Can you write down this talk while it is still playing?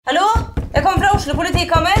Oslo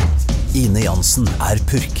politikammer. Ine Jansen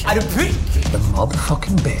purk. Du purk? The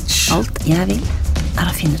motherfucking bitch. Alt jeg vil å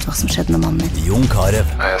finne ut hva som skjedde med mannen min. Jon Carew.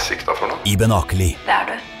 Jeg sikta for noe? Iben Akeli. Det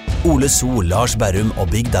du. Ole So, Lars Berrum og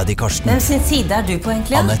Big Daddy Karsten. Hvem sin side du på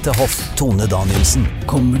egentlig? Annette Hoff, Tone Danielsen.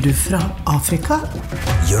 Kommer du fra Afrika?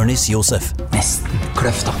 Jørnis Josef. Nesten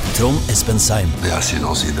kløfta. Trond Espen Seim. Det er synd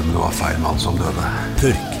å si det, men det var feil mann som døde.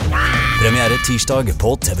 Purk. Premiere tirsdag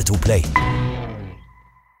på TV2 Play.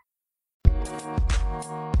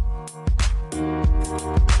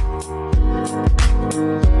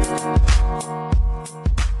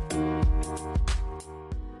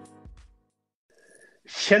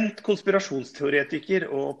 Kjent konspirasjonsteoretiker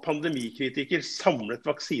og pandemikritiker samlet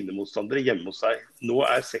vaksinemotstandere hjemme hos seg. Nå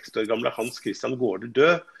 60 år gamle Hans Christian Gaarder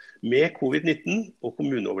død med covid-19, og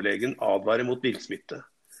kommuneoverlegen advarer mot bilsmitte.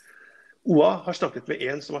 OA har snakket med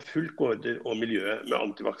en som har fulgt Gaarder og miljøet med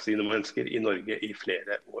antivaksinemennesker i Norge i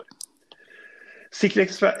flere år.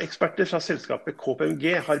 Sikkerhetseksperter fra selskapet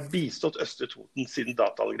KPMG har bistått Østre Toten siden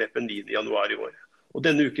dataangrepet 9. januar i år. Og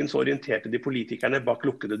denne uken så orienterte de politikerne bak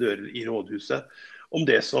lukkede dører i rådhuset om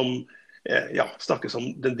det som snakkes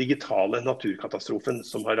om den digitale naturkatastrofen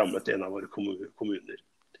som har rammet en av våre kommuner.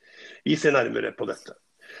 Vi ser nærmere på dette.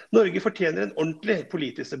 Norge fortjener en ordentlig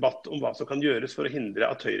politisk debatt om hva som kan gjøres for å hindre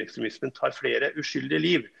at høyreekstremismen tar flere uskyldige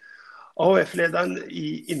liv. AHF-lederen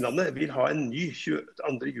i Innlandet vil ha en ny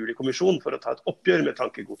 22. juli-kommisjon for å ta et oppgjør med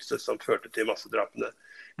tankegodset som førte til massedrapene.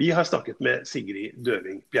 Vi har snakket med Sigrid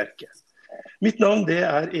Døving Bjerke. Mitt navn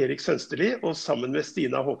Erik Sønsterli, og sammen med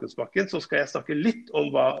Stina Håkensbakken så skal jeg snakke litt om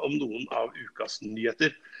noen av ukas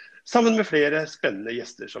nyheter, sammen med flere spennende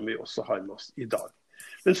gjester som vi også har med oss i dag.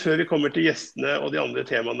 Men før vi kommer til gjestene og de andre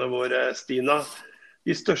temaene våre, Stina,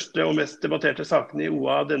 de største og mest debatterte sakene i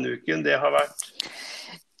OA denne uken, det har vært...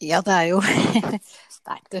 Ja, det jo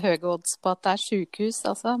det ikke høye odds på at det sykehus,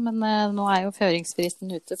 altså. Men nå jo føringsfristen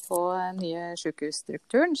ute på nye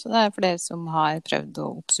sykehusstrukturen, så det for dere som har prøvd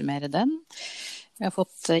å oppsummere den. Vi har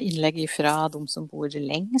fått innlegg fra de som bor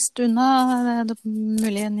lengst unna det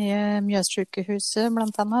mulige nye Mjøssykehuset,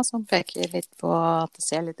 blant annet, som peker litt på at det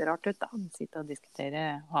ser litt rart ut, da. De sitter og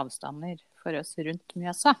diskuterer avstander for oss rundt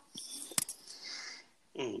Mjøsa.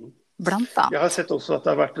 Jeg har sett også at det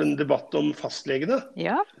har vært en debatt om fastlegene,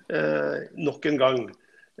 nok en gang.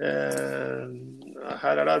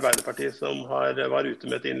 Her det Arbeiderpartiet som var ute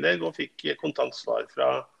med et innlegg og fikk kontantsvar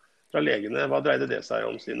fra legene. Hva dreide det seg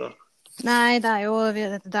om, Stina? Nei, det jo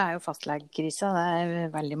fastlegekrisa.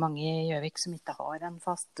 Det veldig mange i Døving som ikke har en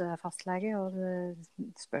fastlege, og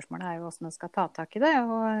spørsmålet jo hvordan man skal ta tak i det.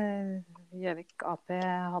 Og Døving AP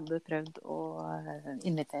hadde prøvd å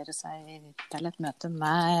invitere seg til et møte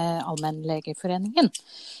med Allmennlegeforeningen,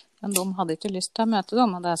 men de hadde ikke lyst til å møte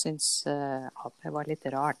dem, og det synes AP var litt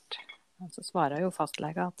rart. Og så svarer jo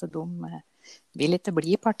fastlege at de vil ikke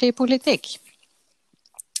bli partipolitikk.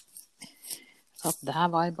 Så det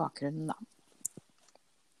var bakgrunnen da.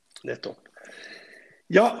 Nettopp.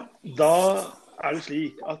 Ja, da det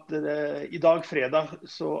slik at i dag fredag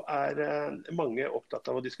så mange opptatt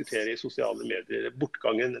av å diskutere i sosiale medier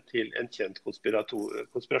bortgangen til en kjent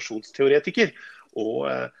konspirasjonsteoretiker. Og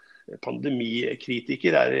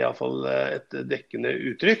pandemikritiker i alle fall et dekkende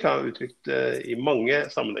uttrykk. Han har uttrykt i mange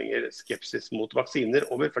sammenhenger skepsis mot vaksiner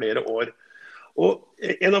over flere år. Og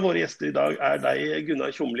en av våre gjester i dag deg,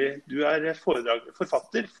 Gunnar Tjomlid. Du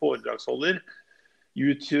forfatter, foredragsholder,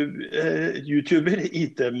 YouTuber,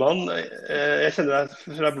 IT-mann. Jeg kjenner deg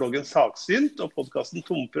fra bloggen Saksynt og podcasten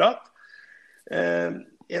Tomprat.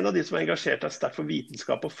 En av de som engasjert deg sterkt for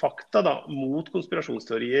vitenskap og fakta mot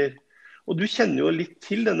konspirasjonsteorier. Og du kjenner jo litt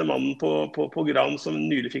til denne mannen på Gran som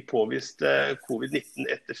nylig fikk påvist covid-19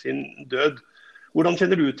 etter sin død. Hvordan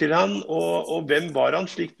kjenner du til han, og hvem var han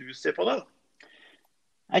slik du ser på det?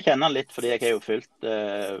 Jeg kjenner han litt fordi jeg har jo fulgt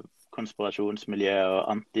konspirasjonsmiljø og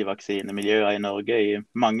antivaksinemilgjøer i Norge i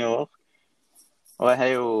mange år. Og jeg har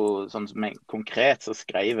jo, sånn som konkret så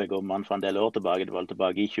skrev jeg om han for en del år tilbake, det var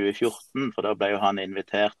tilbake i 2014, for da ble jo han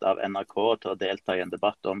invitert av NRK til å delta i en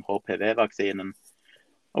debatt om HPV-vaksinen,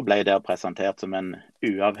 og ble der presentert som en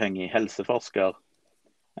uavhengig helseforsker,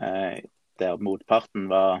 der motparten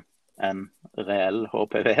var en reell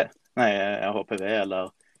HPV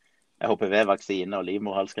eller HPV-vaksine og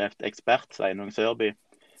livmorhalskreft-ekspert, Sveinung Sørby.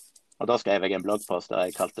 Og da skrev jeg en bloggpost der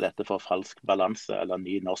jeg kalte dette for falsk balanse, eller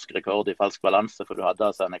ny norsk rekord i falsk balanse, for du hadde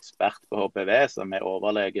altså en ekspert på HPV som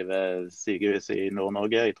overlege ved sykehuset i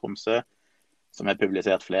Nord-Norge, i Tromsø, som har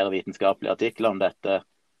publisert flere vitenskapelige artikler om dette.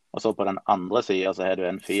 Og så på den andre siden så har du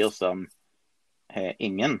en fyr som har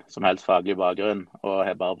ingen som helst faglig bakgrunn, og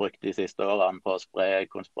har bare brukt de siste årene på å spre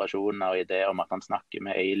konspirasjoner og ideer om at han snakker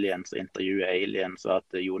med aliens og intervjuer aliens, og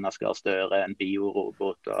at Jonas Gahr Støre er en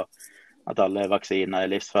biorobot, og at alle vaksiner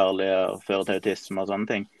er livsfarlige og fører til autisme og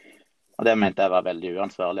sånne ting. Og det mente jeg var veldig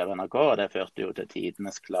uansvarlig av NRK, og det førte jo til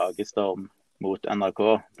tidenes klagestorm mot NRK.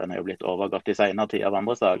 Den er jo blitt overgått i senere tid av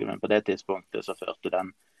andre saker, men på det tidspunktet så førte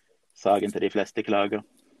den saken til de fleste klager.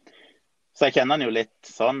 Så jeg kjenner han jo litt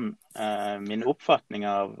sånn. Min oppfatning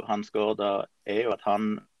av Hans Gaarder er jo at han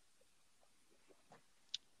er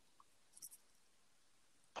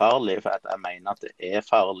farlig, for at jeg mener at det er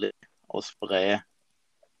farlig å spre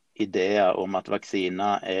ideer om at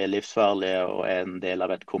vaksiner er livsfarlige og er en del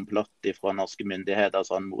av et komplott fra norske myndigheter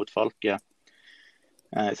sånn mot folket.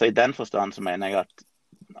 Så i den forstand så mener jeg at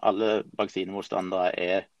alle vaksinemotstandere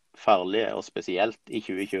er farlige, og spesielt i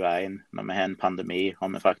 2021 når vi har en pandemi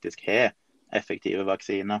og vi faktisk har effektive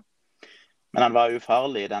vaksiner. Men han var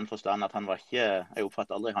ufarlig i den forstand at han var ikke, jeg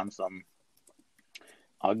oppfatter aldri han som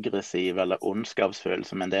aggressiv eller ondskapsfull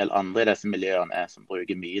som en del andre i disse miljøene er, som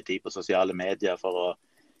bruker mye tid på sosiale medier for å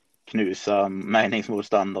knuse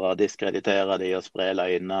meningsmotstandere, diskreditere de og spre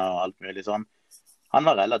løgner og alt mulig sånn. Han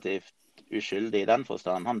var relativt uskyldig i den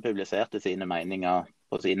forstand. Han publiserte sine meninger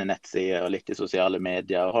på sine nettsider og litt i sosiale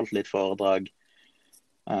medier og holdt litt foredrag,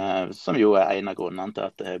 som jo er en av grunnene til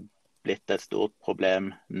at det har blitt et stort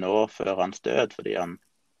problem nå før hans død, fordi han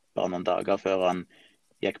bare noen dager før han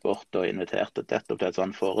gikk bort og inviterte nettopp til et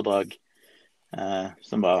sånt foredrag,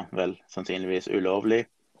 som var vel sannsynligvis ulovlig,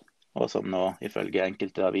 og som nå ifølge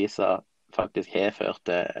enkelte aviser faktisk har ført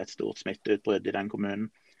til et stort smitteutbrudd i den kommunen.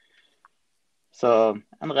 Så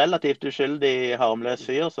en relativt uskyldig, harmløs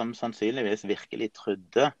fyr som sannsynligvis virkelig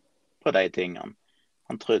trodde på de tingene.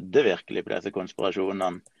 Han trodde virkelig på disse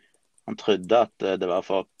konspirasjonene. Han trodde at det var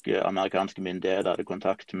folk, amerikanske myndigheter hadde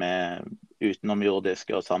kontakt med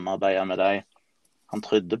utenomjordiske og samarbeidet med dem. Han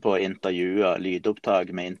trodde på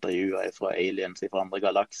lydopptak med intervjuer fra aliens fra andre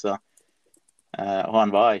galakser. Og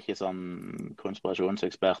han var ikke som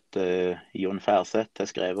konspirasjonsekspert Jon Færseth har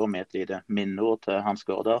skrevet om i et lite minneord til Hans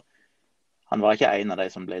Gaarder. Han var ikke en av de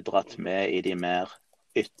som ble dratt med i de mer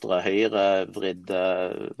ytre høyrevridde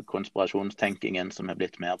konspirasjonstenkingen som har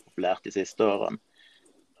blitt mer populært de siste årene.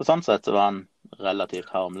 På sånn sett så var han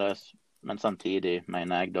relativt harmløs, men samtidig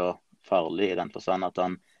mener jeg da farlig i den forstand at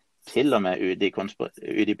han til og med ut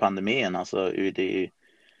i pandemien, altså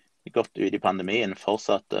godt ut i pandemien,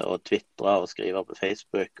 fortsatte å twittre og skrive på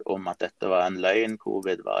Facebook om at dette var en løgn,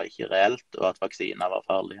 covid var ikke reelt, og at vaksiner var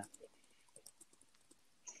farlige.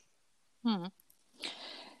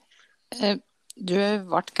 Du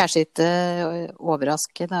ble kanskje ikke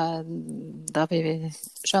overrasket da vi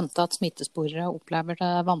skjønte at smittesporere opplever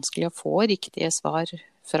det vanskelig å få riktige svar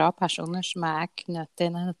fra personer som er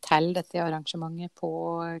knyttet til dette arrangementet på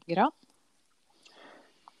Gran?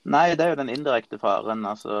 Nei, det er jo den indirekte faren.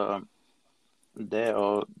 Altså, det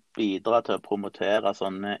å bidra til å promotere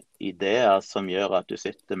sånne ideer som gjør at du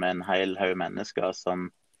sitter med en hel haug mennesker som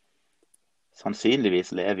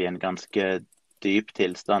sannsynligvis lever i en ganske dyp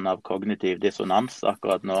tilstand av kognitiv dissonans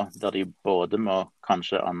akkurat nå, der de både må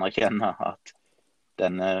kanskje anerkjenne at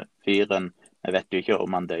denne fyren, jeg vet jo ikke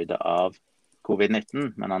om han døde av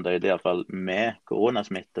covid-19, men han døde i hvert fall med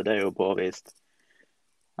koronasmitte, det er jo påvist.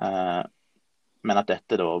 Men at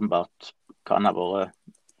dette da åpenbart kan ha vært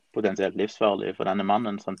potensielt livsfarlig for denne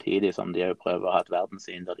mannen, samtidig som de jo prøver å ha et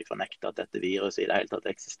verdenssyn der de fornekter at dette viruset i det hele tatt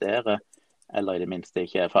eksisterer, eller i det minste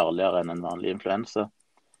ikke er farligere enn en vanlig influensa.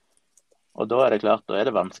 Og da er det klart, da er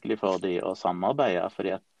det vanskelig for de å samarbeide,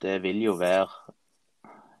 fordi at det vil jo være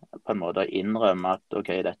på en måte å innrømme at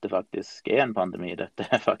ok, dette faktisk er en pandemi, dette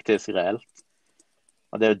er faktisk reelt.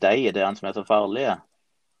 Og det er jo de ideene som er så farlige.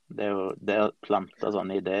 Det er jo det å plante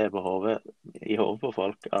sånne ideer i hodet på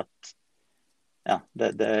folk at ja,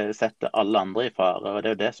 det setter alle andre i fare, og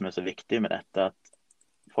det er jo det som er så viktig med dette,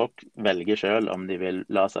 at folk velger selv om de vil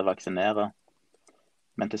la seg vaksinere.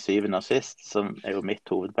 Men til syvende og sist så er jo mitt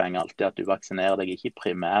hovedpoeng alltid at du vaksinerer deg ikke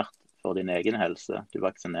primært for din egen helse. Du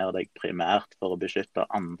vaksinerer deg primært for å beskytte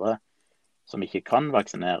andre som ikke kan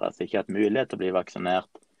vaksineres, ikke hatt mulighet til å bli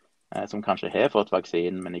vaksinert, som kanskje har fått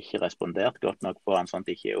vaksinen, men ikke respondert godt nok på den, sånn at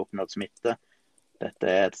de ikke har oppnådd smitte. Dette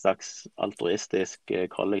er et slags altruistisk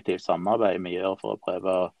kollektivt samarbeid vi gjør for å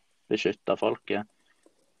prøve å beskytte folket.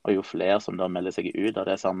 Og jo flere som da melder seg ut av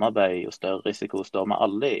det samarbeidet, jo større risiko står vi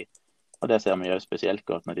alle i. Og det ser vi jo spesielt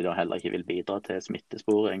godt når de da heller ikke vil bidra til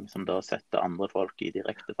smittesporing, som da setter andre folk i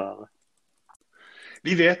direkte fare.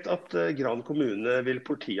 Vi vet at Gran kommune vil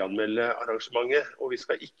politianmelde arrangementet, og vi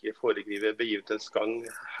skal ikke foregripe begivenhetens gang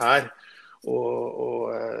her. Og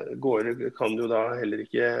gårde kan jo da heller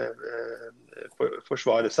ikke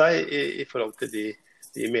forsvare seg i forhold til de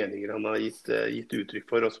meninger han har gitt uttrykk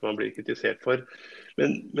for, og som han blir kritisert for.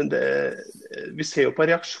 Men vi ser jo på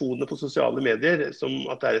reaksjonene på sosiale medier som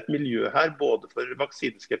at det et miljø her, både for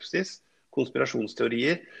vaksineskepsis,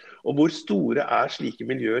 konspirasjonsteorier, og hvor store slike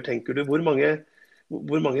miljøer, tenker du? Hvor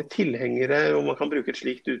mange tilhengere, om man kan bruke et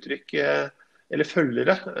slikt uttrykk, eller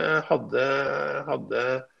følgere, hadde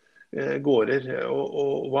gårder,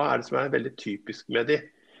 og hva det som veldig typisk med de?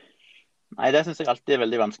 Nei, det synes jeg alltid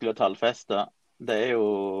veldig vanskelig å tallfeste. Det jo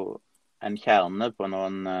en kjerne på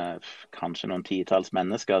kanskje noen titalls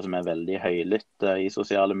mennesker som veldig høylytte i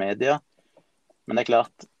sosiale medier. Men det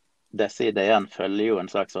klart, disse ideene følger jo en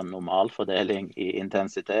slags sånn normalfordeling i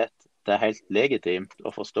intensitet. Det helt legitimt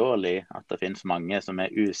og forståelig at det finnes mange som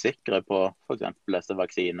usikre på for eksempel disse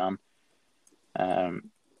vaksinene,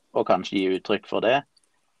 og kanskje gi uttrykk for det.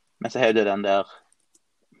 Men så det den der,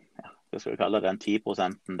 hva skal vi kalle det, den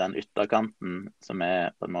 10%, den ytterkanten, som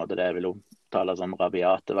på en måte det jeg vil omtale som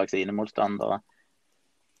rabiate vaksinemotstandere,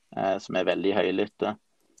 som veldig høylytte.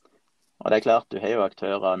 Og det klart, du har jo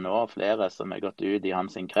aktører nå, flere som gått ut i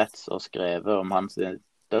hans krets og skrevet om hans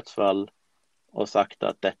dødsfall, og sagt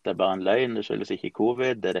at dette bare en løgn, det skyldes ikke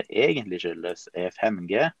covid, det egentlig skyldes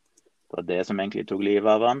 5G, det var det som egentlig tok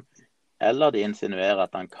livet av han. Eller de insinuerer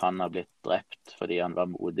at han kan ha blitt drept fordi han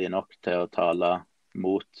var modig nok til å tale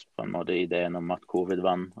mot på en måte ideen om at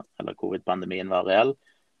covid-pandemien var reell,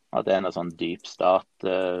 og at det noen sånn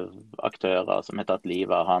dypstat-aktører som har tatt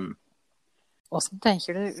livet av han. Hvordan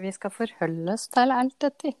tenker du vi skal forholde oss til alt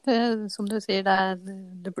dette? Som du sier,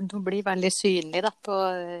 det blir veldig synlig på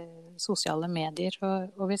sosiale medier,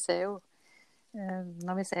 og vi ser jo,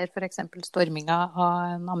 når vi ser for eksempel storminga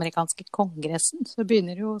av den amerikanske kongressen, så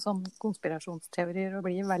begynner jo sånn konspirasjonsteorier å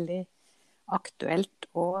bli veldig aktuelt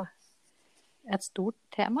og et stort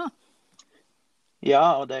tema.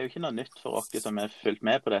 Ja, og det jo ikke noe nytt for oss som har fulgt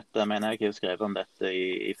med på dette. Jeg mener, jeg har skrevet om dette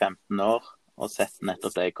i 15 år, og sett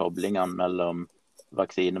nettopp de koblingene mellom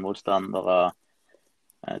vaksinemotstandere,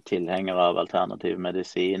 tilhengere av alternativ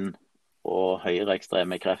medisin og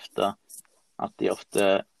høyreekstreme krefter, at de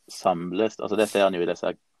ofte samles. Altså det ser en jo i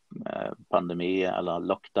disse pandemi- eller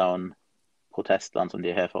lockdown-protestene som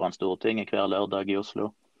de har foran Stortinget hver lørdag i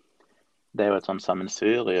Oslo. Det jo et sånn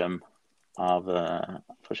sammensurium av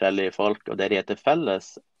forskjellige folk, og det de til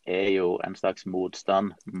felles jo en slags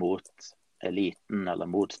motstand mot eliten, eller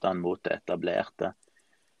motstand mot det etablerte.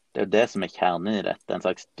 Det jo det som kjernen i dette, en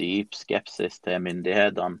slags dyp skepsis til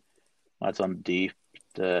myndighetene, og et sånn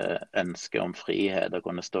dypt ønske om frihet, å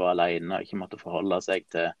kunne stå alene og ikke måtte forholde seg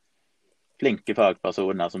til flinke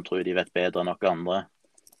fagpersoner som tror de vet bedre enn noen andre.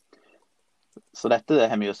 Så dette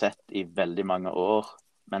har vi jo sett i veldig mange år,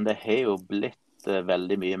 men det har jo blitt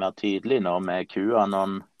veldig mye mer tydelig nå med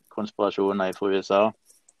QAnon-konspirasjoner fra USA,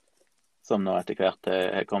 som nå etter hvert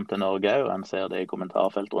har kommet til Norge, og en ser det i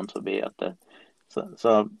kommentarfelt rundt forbi.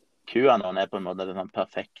 Så QAnon på en måte den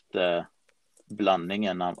perfekte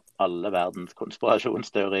blandingen av alle verdens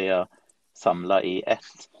konspirasjonsteorier samlet i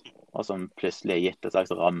ett, og som plutselig har gitt et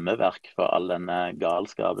slags rammeverk for all denne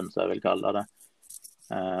galskapen, som jeg vil kalle det.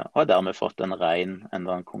 Og har dermed fått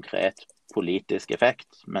en konkret politisk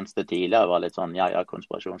effekt, mens det tidligere var litt sånn, ja,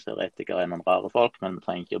 konspirasjonsteoretikere noen rare folk, men vi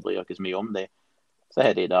trenger ikke å bry oss mye om dem. Så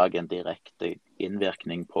har det i dag en direkte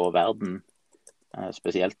innvirkning på verden,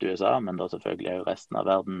 spesielt USA, men da selvfølgelig jo resten av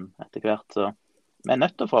verden etter hvert. Så vi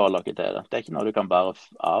nødt til å forholde oss til det. Det ikke noe du kan bare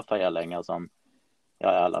avfeie lenger som,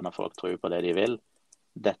 ja, når folk tror på det de vil.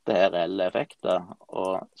 Dette reelle effekter,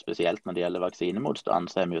 og spesielt når det gjelder vaksinemotstand,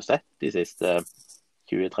 så har vi jo sett de siste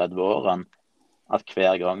 20-30 årene, at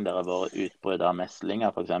hver gang det har vært utbrudd av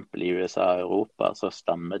meslinger, for eksempel i USA og Europa, så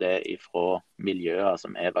stammer det ifra miljøer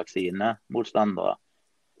som vaksinemotstandere.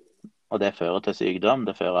 Og det fører til sykdom,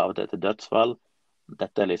 det fører av og til til dødsfall.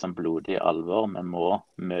 Dette liksom blodig alvor. Vi må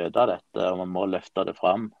møte dette, og vi må løfte det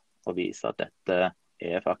fram og vise at dette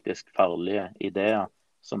faktisk farlige ideer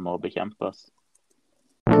som må bekjempes.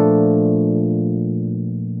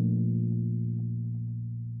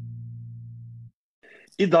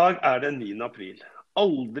 I dag det 9. april.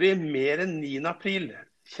 Aldri mer enn 9. april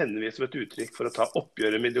kjenner vi som et uttrykk for å ta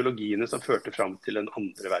oppgjøret med ideologiene som førte fram til den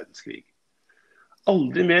andre verdenskrig.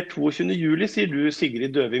 Aldri mer 22. juli, sier du,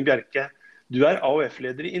 Sigrid Døving Bjerke. Du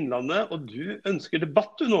AUF-leder i Innlandet, og du ønsker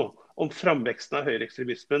debatt du nå om framveksten av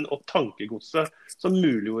høyreekstremismen og tankegodset som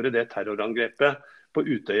muliggjorde det terrorangrepet på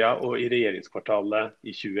Utøya og i regjeringskvartalet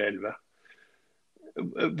i 2011.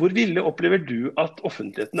 Hvor ville opplever du at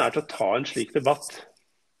offentligheten til å ta en slik debatt?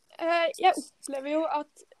 Jeg opplever jo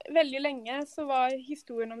at veldig lenge så var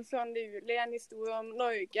historien om 22. juli en historie om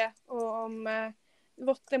Norge og om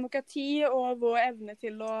vårt demokrati og vår evne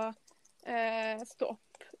til å stå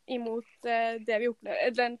opp imot det vi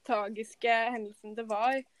opplevde, den tragiske hendelsen det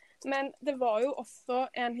var. Men det var jo også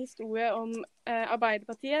en historie om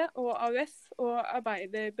Arbeiderpartiet og AUF og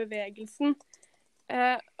arbeiderbevegelsen.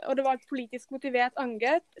 Og det var et politisk motivert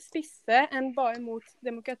angrep, spisse enn bare mot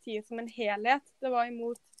demokratiet som en helhet. Det var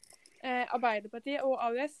imot Arbeiderpartiet og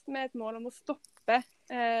AUF med et mål om å stoppe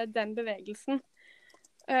den bevegelsen.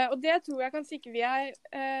 Og det tror jeg kanskje ikke vi har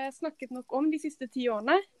snakket nok om de siste 10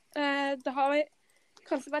 årene. Det har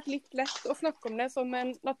kanskje vært litt lett å snakke om det som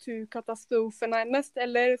en naturkatastrofe nærmest,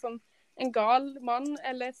 eller som en gal mann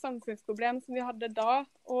eller et samfunnsproblem som vi hadde da,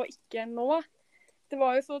 og ikke nå. Det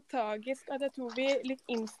var jo så tragisk at jeg tror vi litt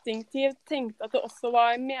instinktivt tenkte at det også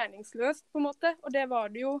var meningsløst på en måte, og det var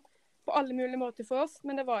det jo på alle mulige måter for oss,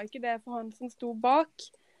 men det var ikke det for han som sto bak.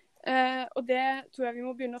 Og det tror jeg vi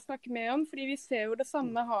må begynne å snakke mer om, fordi vi ser jo det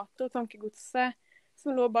samme hatet og tankegodset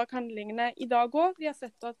som lå bak handlingene i dag også. Vi har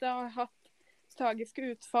sett at det har hatt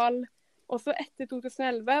tragiske utfall også etter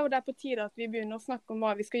 2011, og det er på tide at vi begynner å snakke om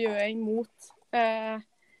hva vi skal gjøre imot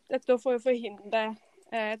dette for å forhindre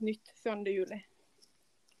et nytt 22. juli.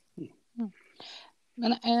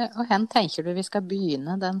 Men og hen tenker du vi skal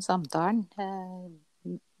begynne den samtalen?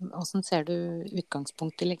 Hvordan ser du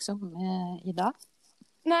utgangspunktet liksom i dag?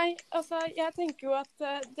 Nei, altså jeg tenker jo at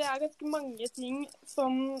det er ganske mange ting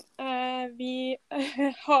som vi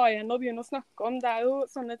har igjen å begynne å snakke om. Det er jo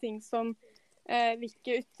sånne ting som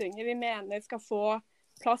hvilke ytringer vi mener skal få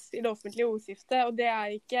plass i det offentlige ordskiftet, og det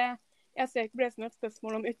er ikke, jeg ser ikke på det som et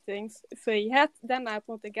spørsmål om ytringsfrihet. Den er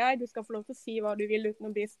på en måte grei, du skal få lov til å si hva du vil uten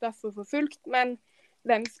å bli straffeforfulgt, men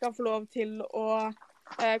hvem skal få lov til å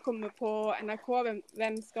komme på NRK,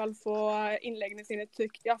 hvem skal få innleggene sine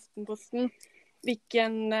trykt i Aftenposten,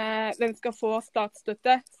 hvem skal få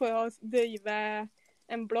statsstøtte for å drive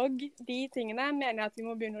en blogg. De tingene mener jeg at vi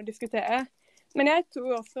må begynne å diskutere. Men jeg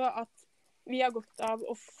tror også at vi har godt av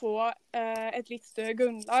å få et litt større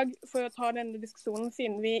grunnlag for å ta denne diskusjonen,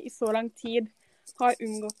 siden vi i så lang tid har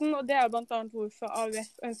unngått den. Og det er blant annet hvorfor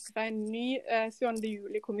AUF ønsker seg en ny 22.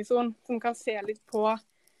 juli-kommisjon, som kan se litt på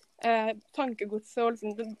tankegodset og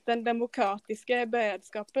liksom den demokratiske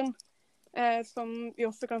beredskapen, som vi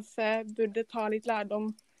også kanskje burde ta litt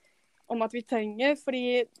lærdom om at vi trenger.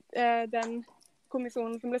 Fordi den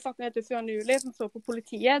kommisjonen som ble satt ned etter 22. juli, som så på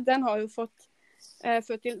politiet, den har jo ført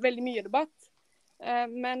til veldig mye debatt,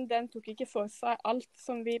 men den tok ikke for seg alt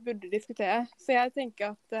som vi burde diskutere. Så jeg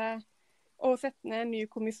tenker at å sette ned en ny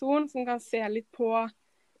kommisjon som kan se litt på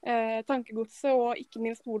tankegodset, og ikke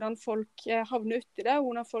minst hvordan folk havner uti det, og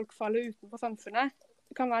hvordan folk faller utenfor samfunnet,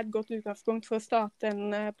 det kan være et godt utgangspunkt for å starte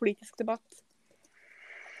en politisk debatt.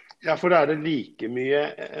 Ja, for da er det like mye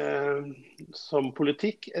som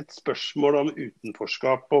politikk et spørsmål om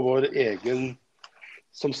utenforskap og vår egen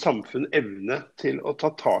som samfunn evne til å ta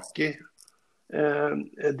tak i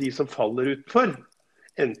de som faller utfor.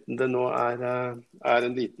 Enten det nå er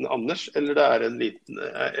en liten Anders, eller det er en liten,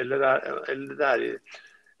 eller det er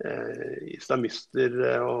islamister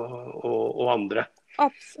og andre.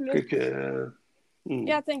 Absolutt.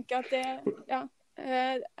 Jeg tenker at det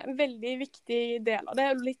er en veldig viktig del av det.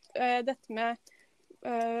 Litt dette med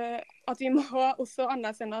at vi må også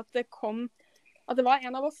anerkjenne at det var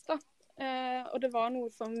en av oss da. Og det var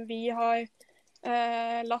noe som vi har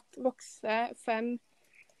latt vokse frem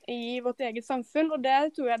i vårt eget samfunn. Og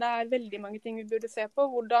der tror jeg det er veldig mange ting vi burde se på.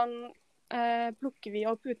 Hvordan plukker vi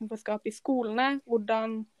opp utenforskap i skolene?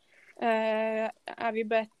 Hvordan er vi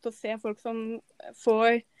beredt til å se folk som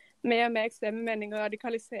får mer og mer ekstreme meninger og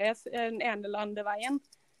radikaliseres den ene eller andre veien?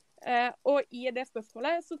 Og i det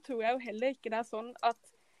spørsmålet så tror jeg jo heller ikke det er sånn at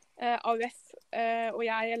AUF og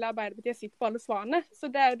jeg eller Arbeiderpartiet sitter på alle svarene.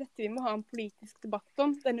 Så det er jo dette vi må ha en politisk debatt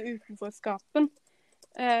om, denne utenforskapen.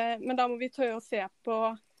 Men da må vi tørre å se på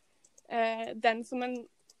den som en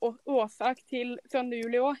årsak til 22.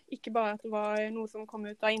 juli også, ikke bare at det var noe som kom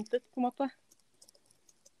ut av intet, på en måte.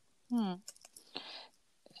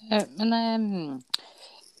 Men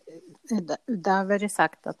det har vært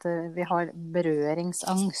sagt at vi har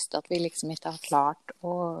berøringsangst, at vi liksom ikke har klart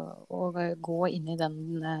å gå inn i den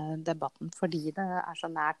debatten fordi det er så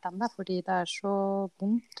nært ennå, fordi det er så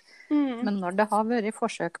vondt. Men når det har vært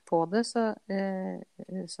forsøk på det, så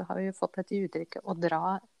har vi fått et uttrykk å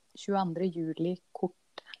dra 22. juli-kort.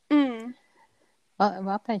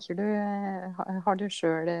 Hva tenker du, har du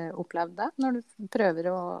selv opplevd det når du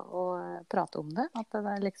prøver å prate om det? At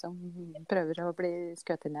det liksom prøver å bli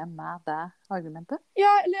skutt ned med det argumentet?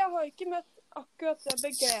 Ja, eller jeg har ikke møtt akkurat det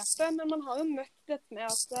begrepet, men man har jo møtt dette med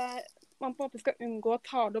at man på en måte skal unngå å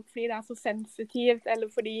ta det opp fordi det er så sensitivt,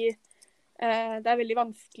 eller fordi det er veldig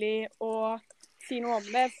vanskelig å si noe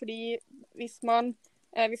om det. Fordi hvis man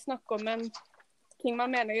vi snakker om en ting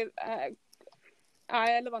man mener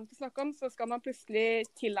relevant å snakke om, så skal man plutselig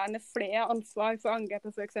tilegne flere ansvar for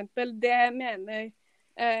angrepet, for eksempel. Det mener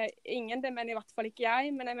ingen, det mener i hvert fall ikke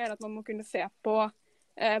jeg, men jeg mener at man må kunne se på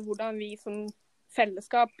hvordan vi som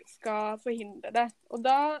fellesskap skal forhindre det. Og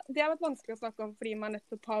det har vært vanskelig å snakke om, fordi man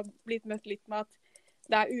nettopp har blitt møtt litt med at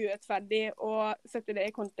det urettferdig å sette det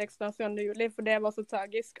i kontekst av 7. juli, for det var så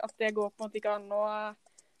tragisk at det går på en måte ikke an å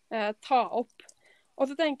ta opp. Og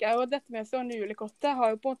så tenker jeg jo at dette med 7. juli-kortet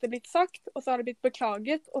har jo på en måte blitt sagt, og så har det blitt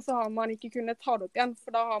beklaget, og så har man ikke kunnet ta det opp igjen,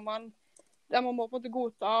 for da har man må på en måte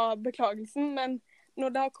godta beklagelsen, men når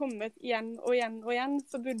det har kommet igjen og igjen og igjen,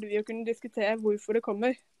 så burde vi jo kunne diskutere hvorfor det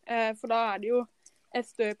kommer. For da det jo et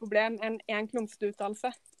større problem enn en klumsete uttalelse.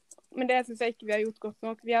 Men det synes jeg ikke vi har gjort godt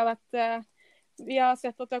nok. Vi har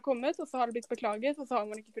sett at det har kommet, og så har det blitt beklaget, og så har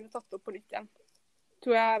man ikke kunnet tatt det opp på nytt igjen.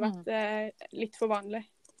 Tror jeg har vært litt for vanlig.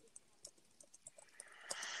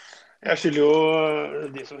 Jeg skylder jo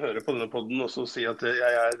de som hører på denne podden også å si at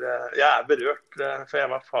jeg berørt, for jeg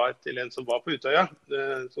var far til en som var på Utøya.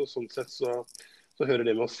 Så sånn sett så hører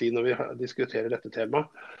det med å si når vi diskuterer dette temaet.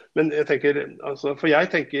 Men jeg tenker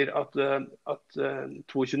at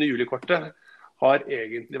 22. juli-kortet har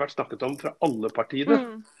egentlig vært snakket om fra alle partiene.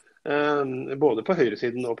 Både på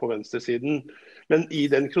høyresiden og på venstresiden. Men i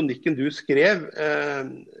den kronikken du skrev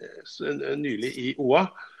nylig i OA,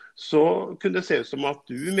 så kunne det se ut som at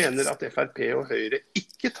du mener at FrP og Høyre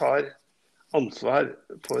ikke tar ansvar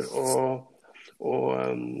for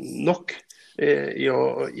nok i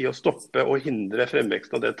å stoppe og hindre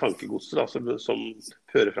fremveksten av det tankegodset da, som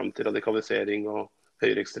fører fram til radikalisering og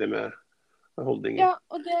høyreekstreme holdninger. Ja,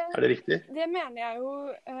 og det riktig? Det mener jeg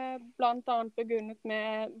jo blant annet begrunnet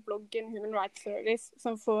med bloggen Human Rights Service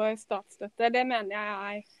som får statsstøtte. Det mener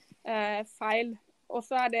jeg feil. Og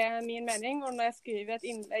så det min mening, og når jeg skriver et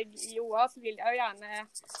innlegg i OA, så vil jeg jo gjerne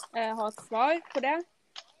ha et svar på det.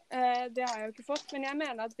 Det har jeg jo ikke fått, men jeg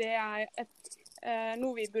mener at det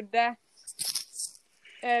noe vi burde,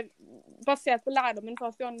 basert på lærdommen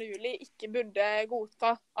fra 7. juli, ikke burde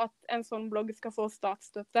godta at en sånn blogg skal få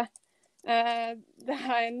statsstøtte. Det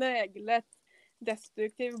en regelrett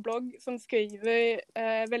destruktiv blogg som skriver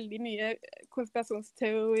veldig mye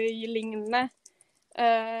konspirasjonsteori-lignende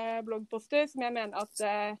bloggposter som jeg mener at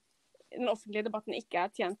den offentlige debatten ikke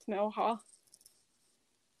tjent med å ha.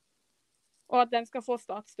 Og at den skal få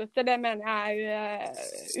statsstøtte, det mener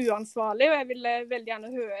jeg uansvarlig, og jeg vil veldig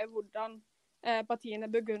gjerne høre hvordan partiene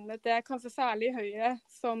begrunnet det, kanskje særlig Høyre,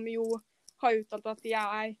 som jo har uttalt at de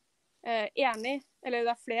enig, eller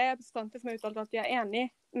det flere representanter som har uttalt at de enig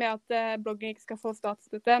med at bloggen ikke skal få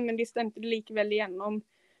statsstøtte, men de stemte det likevel igjennom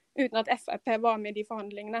uten at FrP var med i de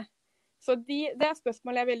forhandlingene. Så det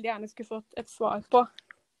spørsmålet jeg veldig gjerne skulle fått et svar på.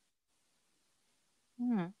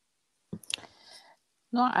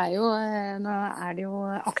 Nå det jo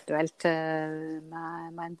aktuelt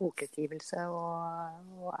med en bokutgivelse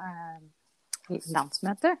og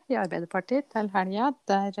landsmøte i Arbeiderpartiet til helga,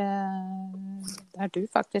 der du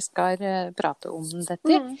faktisk skal prate om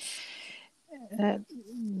dette.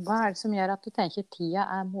 Hva det som gjør at du tenker tida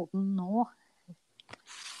moden nå?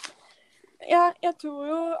 Ja, jeg tror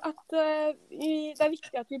jo at det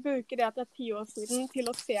viktig at vi bruker det at det 10 år siden til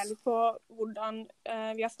å se litt på hvordan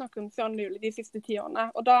vi har snakket om 7. juli de siste 10 årene.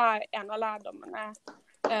 Og da en av lærdommene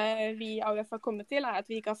vi i AUF har kommet til, at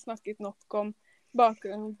vi ikke har snakket nok om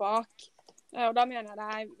bakgrunnen bak. Og da mener jeg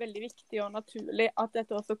det veldig viktig og naturlig at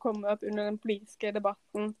dette også kommer opp under den politiske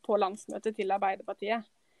debatten på landsmøtet til Arbeiderpartiet.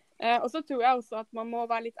 Og så tror jeg også at man må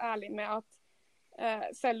være litt ærlig med at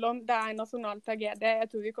selv om det en nasjonal tragedie jeg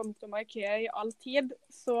tror vi kommer til å markere i all tid,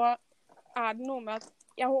 så det noe med at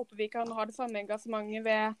jeg håper vi kan ha det samme engasjementet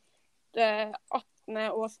ved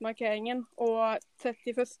 18. årsmarkeringen og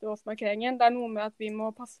 31. årsmarkeringen. Det noe med at vi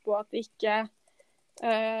må passe på at det ikke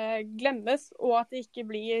glemmes, og at det ikke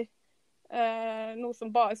blir noe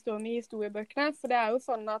som bare står med i historiebøkene. For det jo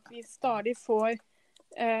sånn at vi stadig får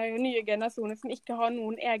nye generasjoner som ikke har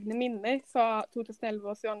noen egne minner fra 2011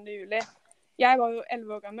 og 7. juli. Jeg var jo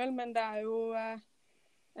 11 år gammel, men det jo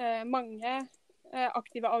mange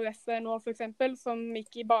aktive AUF-er nå, for eksempel, som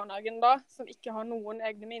gikk i barnehagen da, som ikke har noen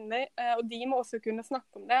egne minner. Og de må også kunne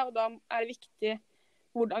snakke om det, og da det viktig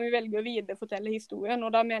hvordan vi velger å viderefortelle historien.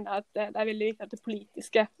 Og da mener jeg at det veldig viktig at det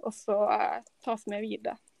politiske også tas med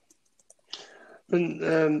videre. Men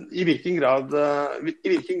i hvilken grad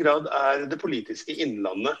det politiske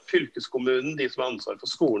innlandet, fylkeskommunen, de som har ansvar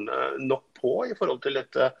for skolene, nok på i forhold til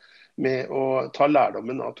dette med å ta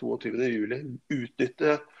lærdommen av 22. juli,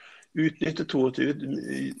 utnytte 22.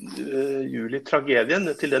 juli-tragedien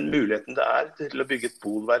til den muligheten det til å bygge et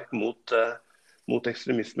bolverk mot mot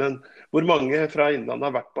ekstremismen. Hvor mange fra Innlandet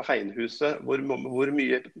har vært på Heinhuset? Hvor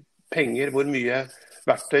mye penger, hvor mye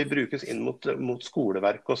verktøy brukes inn mot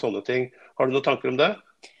skoleverk og sånne ting? Har du noen tanker om det?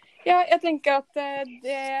 Ja, jeg tenker at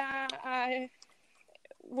det er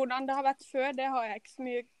hvordan det har vært før, det har jeg ikke så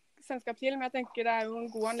mye kjennskap til, men jeg tenker det er jo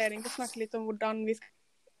en god anledning til å snakke litt om hvordan vi skal.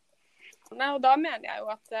 Og da mener jeg jo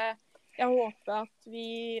at jeg håper at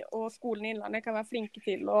vi og skolen i Innlandet kan være flinke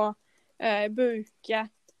til å bruke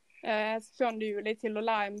 7. juli til å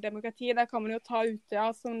lære om demokrati. Der kan man jo ta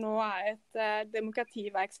Utøya, som nå er et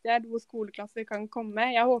demokrativerksted hvor skoleklasser kan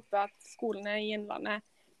komme. Jeg håper at skolene i Innlandet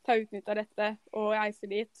tar utnytt av dette og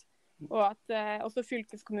reiser dit, og at også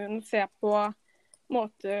fylkeskommunen ser på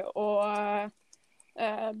måter å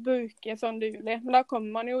bruke 7. juli. Men da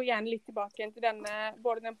kommer man jo igjen litt tilbake til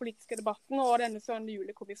både den politiske debatten og denne 7.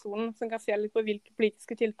 juli-kommisjonen, som kan se litt på hvilke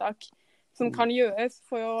politiske tiltak som kan gjøres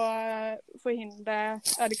for å forhindre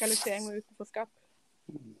radikalisering og utenforskap.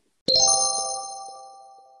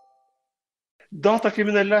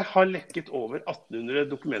 Datakriminelle har lekket over 1800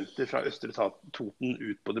 dokumenter fra Østre Toten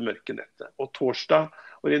ut på det mørke nettet. Og torsdag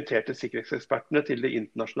orienterte sikkerhetsekspertene til det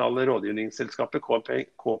internasjonale rådgivningsselskapet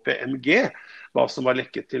KPMG hva som var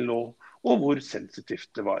lekket til nå, og hvor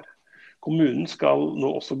sensitivt det var. Kommunen skal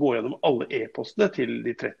nå også gå gjennom alle e-postene til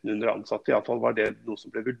de 1300 ansatte. I alle fall var det noe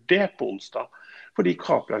som ble vurdert på onsdag, fordi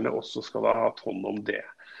kaplerne også skal ha hatt hånd om det.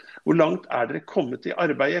 Hvor langt er dere kommet i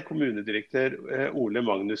arbeidet, kommunedirektør Ole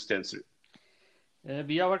Magnus Stensrud?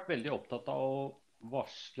 Vi har vært veldig opptatt av å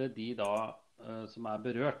varsle de som er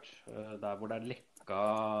berørt, der hvor det er lekka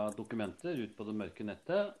dokumenter ut på det mørke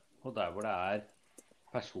nettet, og der hvor det er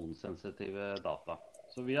personsensitive data.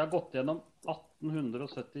 Så vi har gått gjennom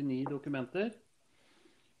 1879 dokumenter,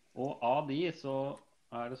 og av de så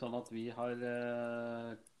er det sånn at vi har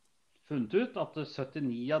funnet ut at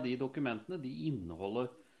 79 av de dokumentene de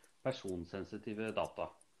inneholder personsensitive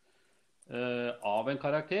data. Av en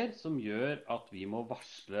karakter som gjør at vi må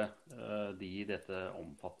varsle de dette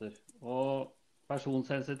omfatter. Og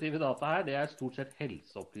personsensitive data her, det er stort sett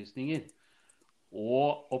helseopplysninger.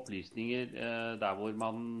 Og opplysninger der hvor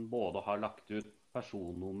man både har lagt ut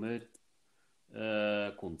personnummer,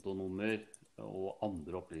 kontonummer og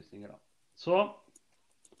andre opplysninger. Så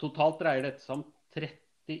totalt dreier dette seg om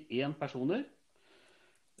 31 personer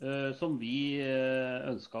som vi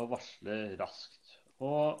ønsket å varsle raskt.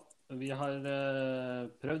 Og vi har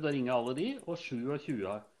prøvd å ringe alle de, og 27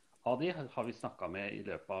 av de har vi snakket med i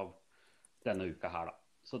løpet av denne uka her.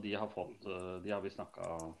 Så de har vi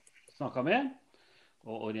snakket med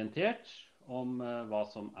og orientert om hva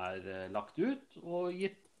som er lagt ut, og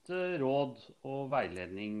gitt råd og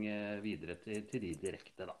veiledning videre til de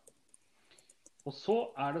direkte. Og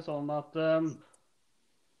så er det sånn at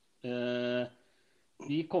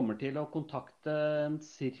vi kommer til å kontakte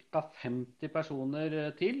ca. 50 personer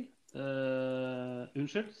til.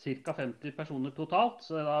 Ca. 50 personer totalt,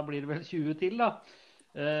 så da blir det vel 20 til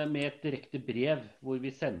med et direkte brev hvor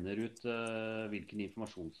vi sender ut hvilken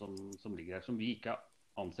informasjon som ligger her, som vi ikke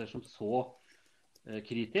anser som så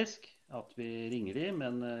kritisk at vi ringer dem,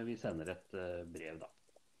 men vi sender et brev da.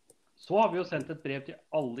 Så har vi jo sendt et brev til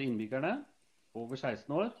alle innbyggerne over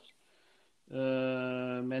 16 år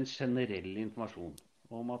med en generell informasjon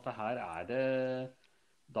om at her er det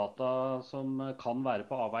data som kan være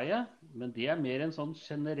på avveie, men det er mer en sånn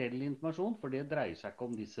generell informasjon, for det dreier seg ikke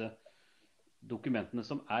om disse dokumentene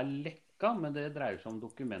som er lekka, men det dreier seg om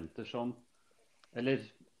dokumenter som, eller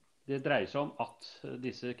det dreier seg om at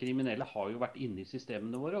disse kriminelle har jo vært inne i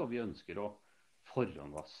systemene våre, og vi ønsker å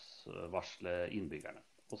forhåndsvarsle innbyggerne.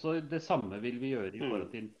 Og så det samme vil vi gjøre i forhold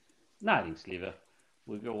til næringslivet,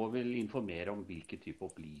 hvor vi også vil informere om hvilke type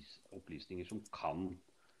opplysninger som kan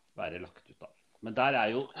være lagt ut av. Men der er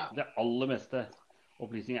jo det aller meste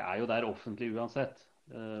opplysninger er jo der offentlig uansett,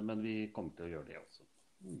 men vi kommer til å gjøre det også.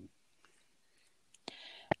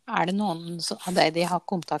 Er det noen av de har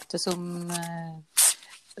kontaktet som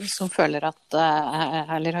føler at,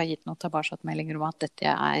 eller har gitt noen tilbakemeldinger om at dette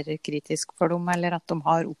er kritisk for dem, eller at de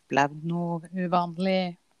har opplevd noe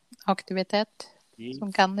uvanlig aktivitet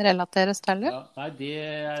som kan relateres til det? Ja, nei, det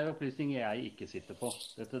er opplysninger jeg ikke sitter på.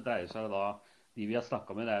 Dette dreier seg da de vi har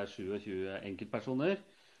snakket med, det er 27 enkeltpersoner,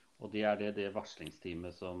 og det er det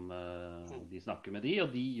varslingsteamet som de snakker med de, og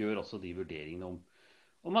de gjør også de vurderingene om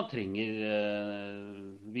man trenger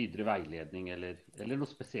videre veiledning eller noe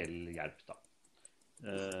spesiell hjelp da.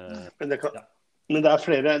 Men det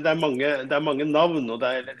er mange navn, og det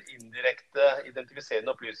er indirekte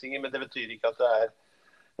identifiserende opplysninger, men det betyr ikke at det er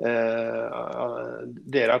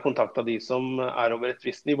dere har kontaktet de som er over et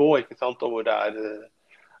visst nivå, ikke sant, og hvor det er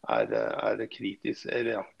kritisk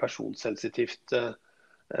eller personsensitivt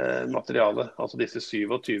materiale. Altså disse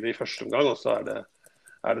 27 i første omgang, og så er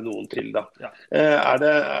det noen til da. Ja. Er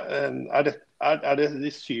det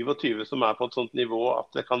de 27 som på et sånt nivå at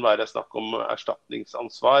det kan være snakk om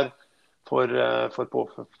erstatningsansvar for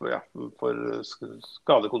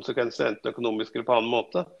skadekonsekvenser, enten økonomisk eller på annen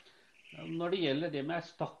måte? Når det gjelder det med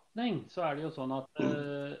erstatning, så er det jo sånn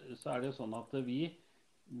at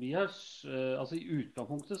vi har, altså i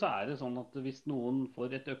utgangspunktet så er det sånn at hvis noen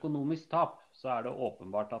får et økonomisk tap, så er det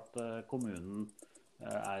åpenbart at kommunen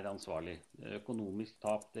er ansvarlig. Økonomisk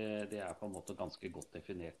tap, det er på en måte ganske godt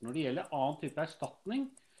definert. Når det gjelder annen type erstatning,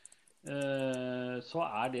 så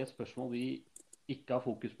er det spørsmål vi ikke har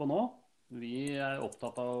fokus på nå. Vi er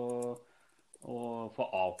opptatt av å få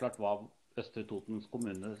avklart hva Østre Totens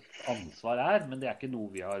kommunes ansvar er, men det er ikke noe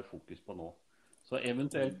vi har fokus på nå. Så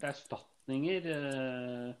eventuelt erstatninger,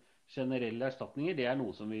 generelle erstatninger, det er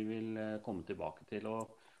noe som vi vil komme tilbake til.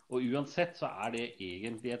 Og uansett så er det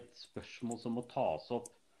egentlig et spørsmål som må tas opp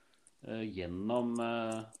gjennom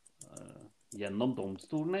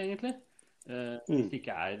domstolene, egentlig. Hvis det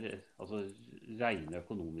ikke er rene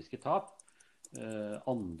økonomiske tap.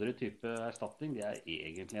 Andre typer erstatning, det er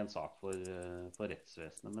egentlig en sak for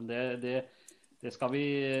rettsvesenet. Men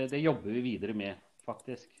det jobber vi videre med,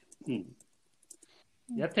 faktisk.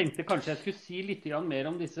 Jeg tenkte kanskje jeg skulle si litt mer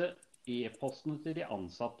om disse e-postene til de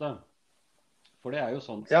ansatte. For det er jo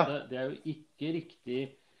sånn at det er jo ikke riktig,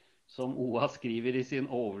 som OA skriver i sin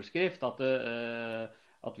overskrift,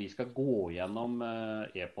 at vi skal gå gjennom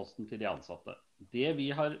e-posten til de ansatte. Det vi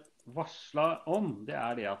har varslet om, det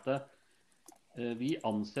er det at vi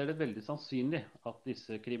anser det veldig sannsynlig at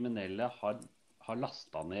disse kriminelle har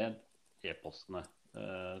lastet ned e-postene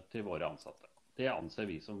til våre ansatte. Det anser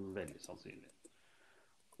vi som veldig sannsynlig.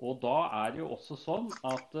 Og da er det jo også sånn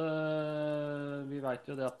at vi vet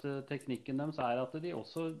jo det at teknikken deres er at de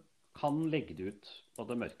også kan legge det ut på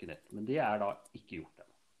det mørke nett. Men det er da ikke gjort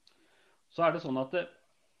ennå. Så er det sånn at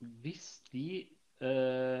hvis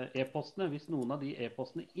hvis noen av de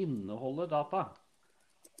e-postene inneholder data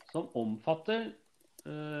som omfatter,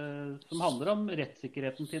 som handler om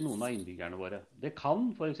rettssikkerheten til noen av innbyggerne våre. Det kan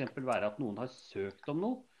for eksempel være at noen har søkt om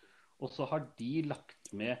noe, og så har de lagt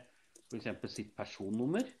med for eksempel sitt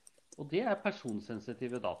personnummer, og det er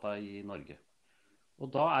personsensitive data i Norge.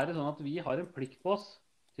 Og da er det sånn at vi har en plikt på oss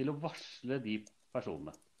til å varsle de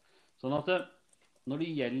personene. Sånn at når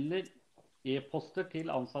det gjelder e-poster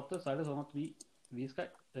til ansatte, så er det sånn at vi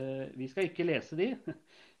skal ikke lese de.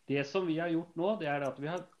 Det som vi har gjort nå, det er at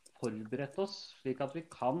vi har forberedt oss slik at vi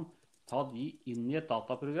kan ta de inn i et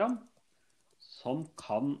dataprogram som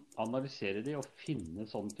kan analysere de og finne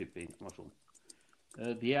sånn type informasjon.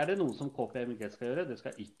 Det er det noe som KPMG skal gjøre, det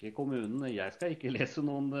skal ikke kommunen, jeg skal ikke lese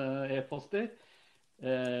noen e-poster.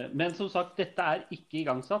 Men som sagt, dette er ikke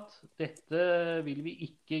igangsatt. Dette vil vi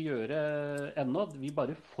ikke gjøre ennå, vi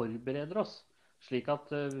bare forbereder oss. Slik at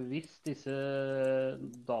hvis disse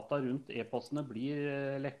data rundt e-postene blir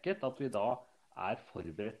lekket, at vi da er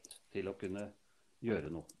forberedt til å kunne gjøre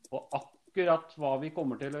noe. Og akkurat hva vi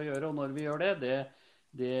kommer til å gjøre og når vi gjør det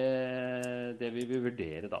vil vi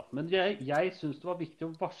vurdere da. Men jeg synes det var viktig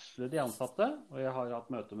å varsle de ansatte, og jeg har hatt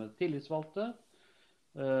møte med tillitsvalgte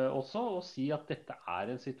også, og si at dette er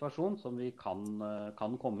en situasjon som vi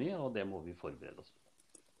kan komme i, og det må vi forberede oss på.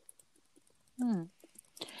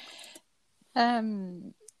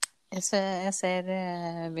 Jeg ser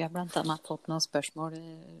vi har blant annet fått noen spørsmål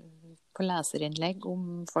på leserinnlegg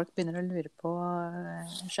om folk begynner å lure på,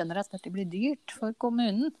 skjønner at dette blir dyrt for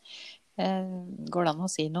kommunen. Går det an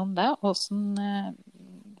å si noe om det?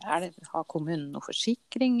 Har kommunen noen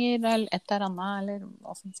forsikringer eller et eller annet, eller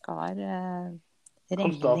hvordan skal være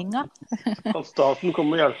regninga? Kan staten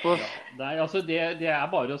komme og hjelpe oss? Ja, nei, altså det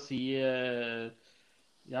er bare å si,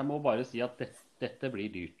 jeg må bare si at dette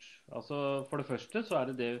blir dyrt. Altså for det første så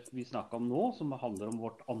er det vi snakker om nå, som handler om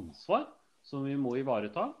vårt ansvar, som vi må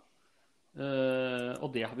ivareta. Og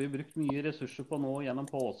det har vi brukt mye ressurser på nå gjennom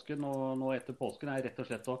påsken, og nå etter påsken er rett og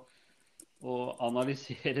slett å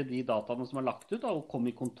analysere de dataene som er lagt ut, og komme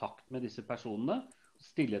i kontakt med disse personene,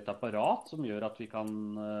 stille et apparat som gjør at vi kan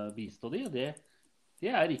bistå de, og det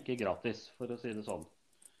er ikke gratis, for å si det sånn.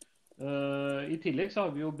 I tillegg så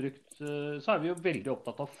er vi jo veldig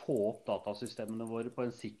opptatt av å få opp datasystemene våre på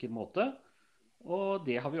en sikker måte, og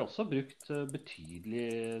det har vi også brukt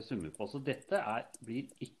betydelige summer på, så dette blir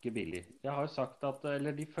ikke billig. Jeg har sagt at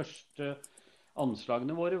de første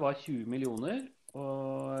anslagene våre var 20 millioner,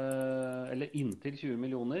 eller inntil 20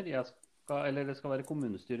 millioner. Det skal være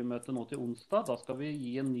kommunestyremøte nå til onsdag, da skal vi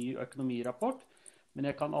gi en ny økonomirapport, men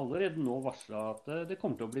jeg kan allerede nå varsle at det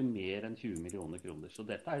kommer til å bli mer enn 20 millioner kroner, så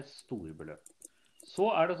dette er store beløp. Så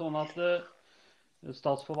er det sånn at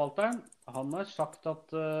Statsforvalteren, han har sagt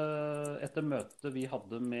at etter møtet vi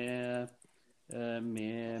hadde med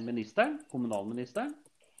ministeren, kommunalministeren,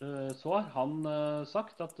 så har han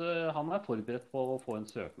sagt at han er forberedt på å få en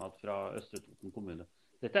søknad fra Østre Toten kommune.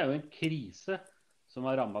 Dette er jo en krise som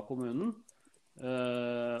har rammet kommunen,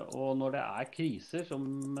 og når det er kriser som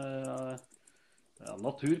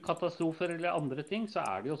naturkatastrofer eller andre ting, så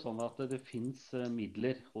er det jo sånn at det finnes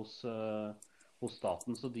midler hos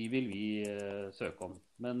staten, så de vil vi søke om.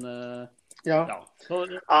 Men så,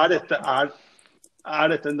 er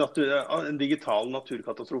dette en digital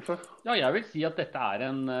naturkatastrofe? Ja, jeg vil si at dette er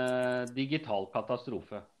en digital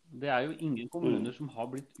katastrofe. Det er jo ingen kommuner som har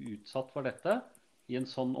blitt utsatt for dette i en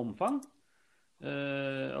sånn omfang.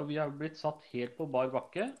 Og vi har blitt satt helt på bar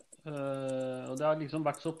bakke. Og det har liksom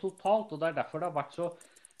vært så totalt, og det er derfor det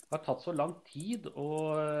har tatt så lang tid,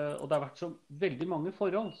 og det har vært så veldig mange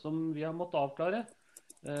forhold som vi har måttet avklare,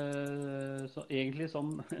 så egentlig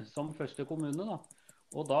som første kommune da.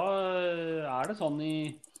 Og da er det sånn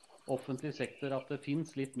i offentlig sektor at det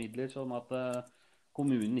finnes litt midler sånn at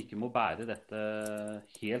kommunen ikke må bære dette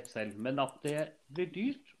helt selv, men at det blir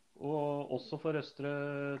dyrt, og også for Østre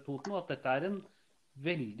Toten, og at dette er en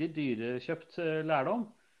veldig dyrekjøpt lærdom,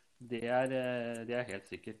 det er helt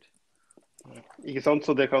sikkert. Ikke sant?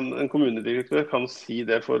 Så en kommunedirektør kan si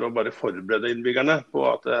det for å bare forberede innbyggerne på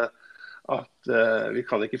at vi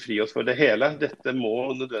kan ikke fri oss for det hele. Dette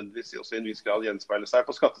må nødvendigvis også i en viss grad gjenspeile seg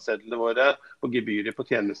på skattesedlene våre, på gebyrer på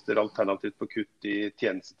tjenester, alternativt på kutt i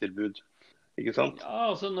tjenestetilbud. Ikke sant?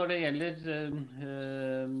 Ja, altså når det gjelder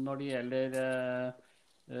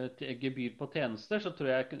gebyr på tjenester, så tror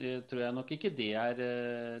jeg nok ikke det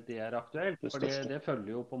er aktuelt. For det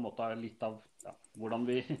følger jo på en måte litt av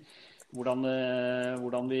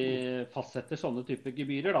hvordan vi fastsetter sånne typer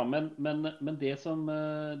gebyrer. Da. Men det som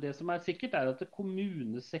er sikkert, er at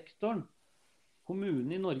kommunen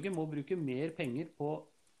i Norge må bruke mer penger på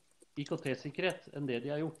IKT-sikkerhet enn det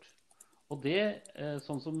de har gjort. Og det,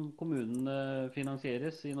 sånn som kommunen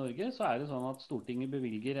finansieres i Norge, så er det sånn at Stortinget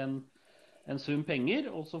bevilger en sum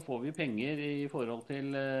penger, og så får vi penger i forhold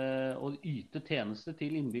til å yte tjeneste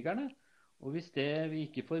til innbyggerne. Og hvis vi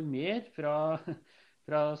ikke får mer fra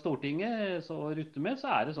Stortinget å rutte med, så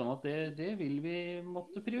er det sånn at det vil vi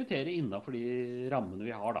måtte prioritere innenfor de rammene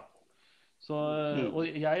vi har da. Og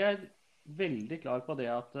jeg er veldig klar på det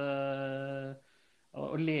at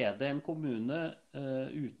å lede en kommune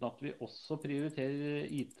uten at vi også prioriterer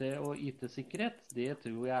IT og IT-sikkerhet, det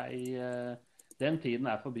tror jeg den tiden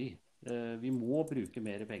er forbi. Vi må bruke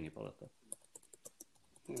mer penger på dette.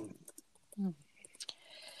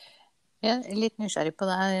 Jeg er litt nysgjerrig på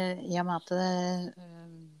det, i og med at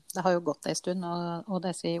det har jo gått en stund, og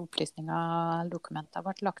disse opplysningene og dokumentene har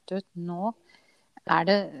vært lagt ut nå. Er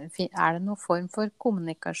det noen form for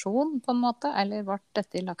kommunikasjon på en måte, eller ble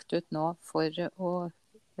dette lagt ut nå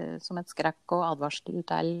som et skrekk og advarsel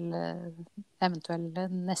til eventuelle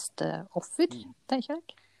neste offer, tenker jeg?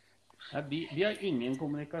 Vi har ingen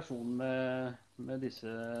kommunikasjon med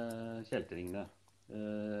disse kjeltringene.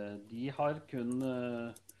 De har kun,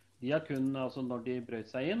 altså når de brøt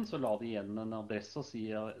seg inn, så la de igjen en adresse,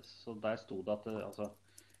 så der stod det at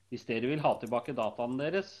hvis dere vil ha tilbake dataene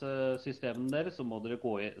deres, systemene deres, så må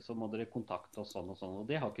dere kontakte oss sånn og sånn, og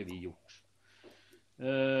det har ikke vi gjort.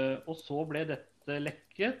 Og så ble dette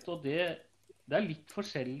lekket, og det er litt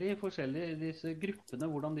forskjellig disse gruppene,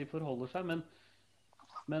 hvordan de forholder seg, men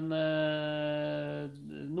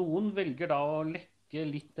noen velger da å lekke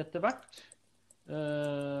litt etter hvert,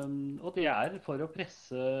 og det er for å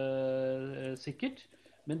presse sikkert,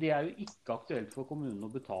 men det er jo ikke aktuelt for kommunen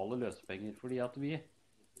å betale løsepenger, fordi at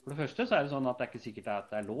for det første så er det sånn at det er ikke sikkert at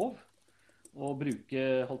det er lov å bruke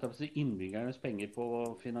innbyggernes penger på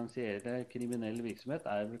å finansiere kriminell virksomhet,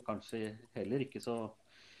 er vel kanskje heller ikke så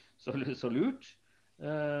lurt.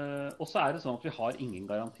 Og så er det sånn at vi har ingen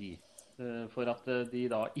garanti for at de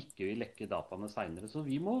da ikke vil lekke dataene senere. Så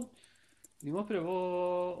vi må prøve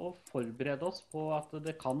å forberede oss på at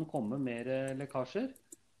det kan komme mer lekkasjer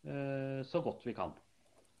så godt vi kan.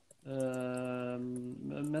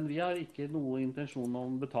 Men vi har ikke noe intensjon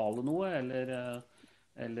om å betale noe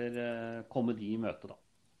eller komme de i møte da.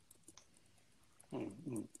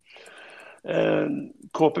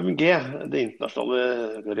 KPMG, det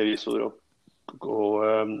internasjonale revisor-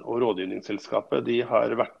 og rådgivningsselskapet, de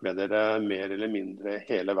har vært med dere mer eller mindre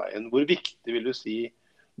hele veien. Hvor viktig vil du si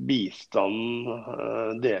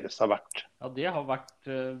bistanden deres har vært? Ja, det har vært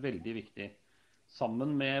veldig viktig.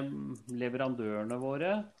 Sammen med leverandørene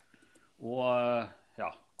våre og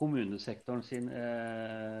kommunesektoren sin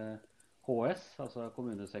KS, altså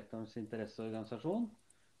kommunesektorens interesseorganisasjon,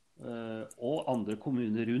 og andre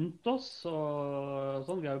kommuner rundt oss. Og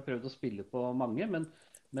sånn. Vi har jo prøvd å spille på mange, men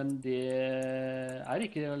det er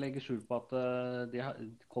ikke å legge skjul på at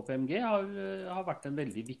KPMG har vært en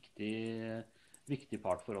veldig viktig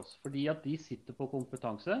part for oss. Fordi at de sitter på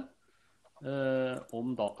kompetanse om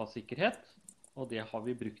datasikkerhet, og det har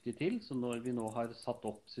vi brukt de til. Så når vi nå har satt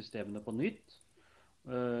opp systemene på nytt,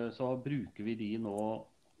 så bruker vi de nå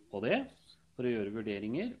på det for å gjøre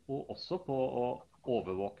vurderinger, og også på å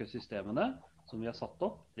overvåke systemene som vi har satt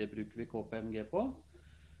opp. Det bruker vi KPMG på.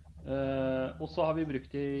 Og så har vi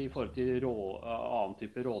brukt det i forhold til annen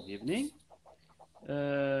type rådgivning.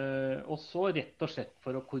 Og så rett og slett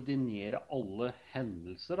for å koordinere alle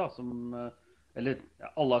hendelser, da, eller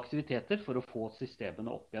alle aktiviteter, for å få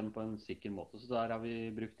systemene opp igjen på en sikker måte. Så der har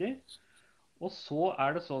vi brukt de. Og så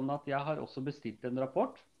er det sånn at jeg har også bestilt en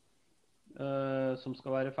rapport som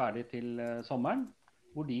skal være ferdig til sommeren,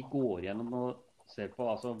 hvor de går gjennom og ser på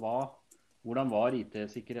altså, hvordan var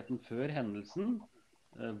IT-sikkerheten før hendelsen,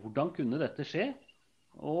 hvordan kunne dette skje,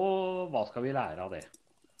 og hva skal vi lære av det.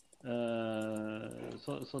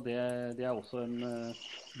 Så det er også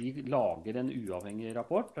vi lager en uavhengig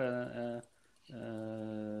rapport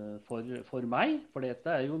for meg, for dette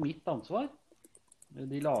er jo mitt ansvar.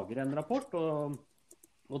 De lager en rapport, og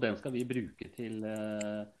den skal vi bruke til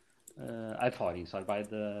erfaringsarbeid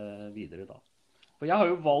videre da. For jeg har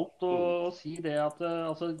jo valgt å si det at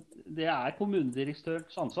altså, det er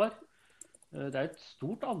kommunedirektørens ansvar. Det er et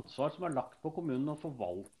stort ansvar som er lagt på kommunen å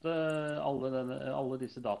forvalte alle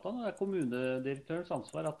disse dataene. Det er kommunedirektørens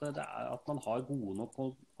ansvar at man har gode nok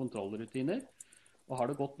kontrollrutiner og har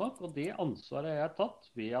det godt nok. Og det ansvaret jeg har tatt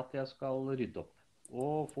ved at jeg skal rydde opp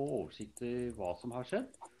og få oversikt i hva som har skjedd,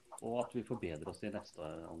 og at vi forbedrer oss i neste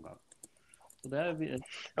omgang. Så det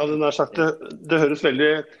ja, den har sagt det høres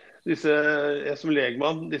veldig jeg som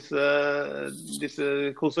legmann, disse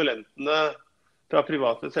konsulentene fra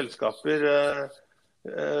private selskaper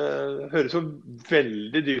høres jo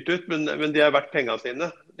veldig dyrt ut, men de har vært pengene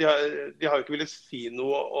sine. De har jo ikke villet si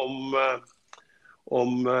noe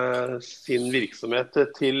om sin virksomhet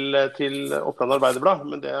til Oppland Arbeiderblad,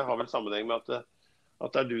 men det har vel sammenheng med at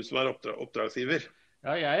det er du som er oppdragsgiver.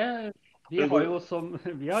 Ja, vi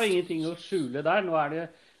har ingenting å skjule der. Nå er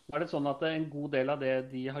det sånn at en god del av det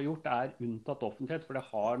de har gjort er unntatt offentlighet, for det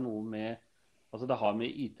har noe med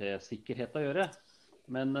IT-sikkerhet å gjøre.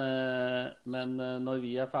 Men når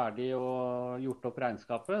vi er ferdig og gjort opp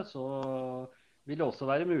regnskapet, så vil det også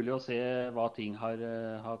være mulig å se hva ting har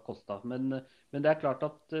kostet. Men det er klart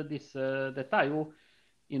at dette er jo,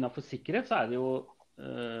 innenfor sikkerhet så er det jo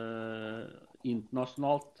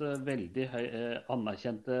internasjonalt veldig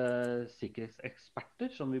anerkjente sikkerhetseksperter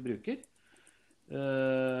som vi bruker.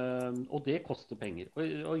 Og det koster penger.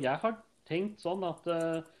 Og jeg har tenkt sånn at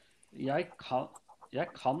jeg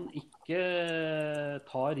kan ikke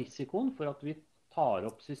ta risikoen for at vi tar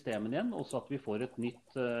opp systemen igjen, og så at vi får et nytt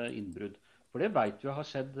innbrudd. For det vet vi har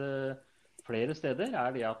skjedd flere steder, er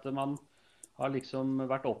det at man har liksom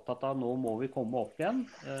vært opptatt av nå må vi komme opp igjen,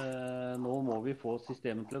 nå må vi få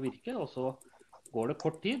systemet til å virke, og så går det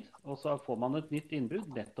kort tid, og så får man et nytt innbrudd,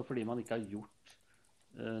 nettopp fordi man ikke har gjort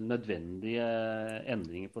nødvendige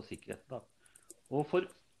endringer på sikkerheten. Da. Og for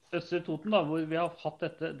Østre Toten, da, hvor vi har hatt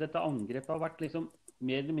dette angrepet har vært liksom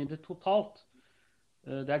mer eller mindre totalt,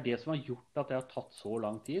 det er det som har gjort at det har tatt så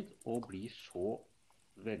lang tid, og blir så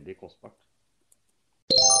veldig kostbart.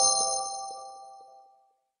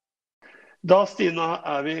 Da, Stina,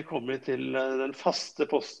 er vi kommet til den faste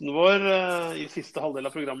posten vår i siste halvdel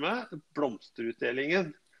av programmet, blomsterutdelingen.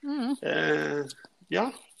 Ja,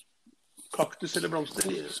 kaktus eller blomster?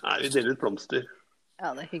 Nei, vi deler ut blomster.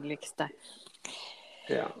 Ja, det hyggeligste.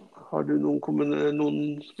 Ja, har du noen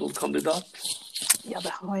kandidat? Ja,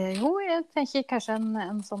 det har jeg jo. Jeg tenker kanskje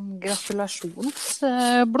en sånn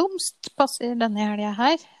gratulasjonsblomst passer denne helgen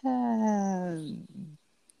her.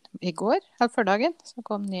 I går, eller før dagen, så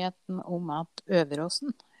kom nyheten om at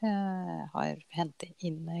Øveråsen har hentet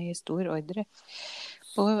inn i stor ordre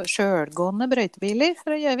på selvgående brøytebiler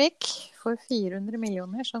fra Døving for 400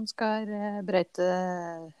 millioner som skal brøyte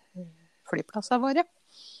flyplassene våre.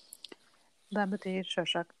 Det betyr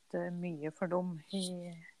selvsagt mye for dem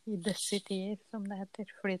i disse tider, som det heter.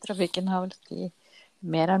 Fordi trafikken har vel stått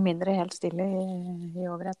mer eller mindre helt stille i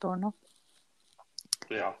over et år nå.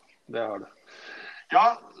 Ja, det har det.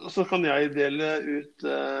 Ja, så kan jeg dele ut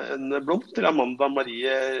en blomst til Amanda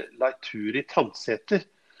Marie Leituri Tandsæter.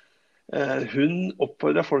 Hun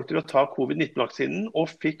oppfordret folk til å ta covid-19-vaksinen og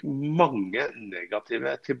fikk mange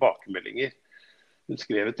negative tilbakemeldinger. Hun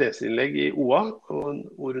skrev et leserinnlegg i OA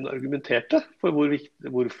hvor hun argumenterte for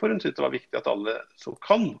hvorfor hun syntes det var viktig at alle som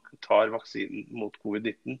kan tar vaksinen mot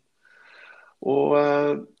covid-19. Og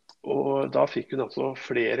da fikk hun altså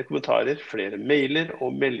flere kommentarer, flere mailer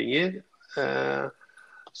og meldinger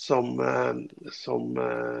som hun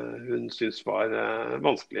syntes var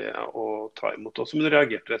vanskelig å ta imot, og som hun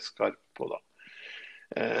reagerte skarpt på da.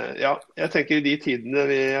 Ja, jeg tenker i de tidene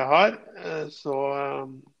vi har, så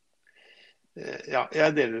ja,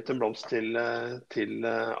 jeg deler ut en blomst til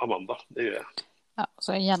Amanda, det gjør jeg. Ja,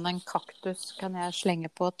 så igjen en kaktus kan jeg slenge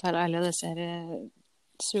på til alle disse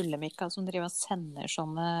sullemikka som driver og sender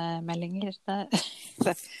sånne meldinger.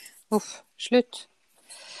 Uff, slutt.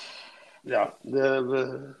 Ja, det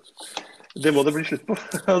må det bli slutt på.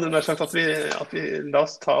 Den har sagt at vi la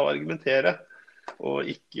oss ta og argumentere, og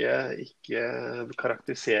ikke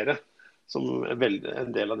karakterisere som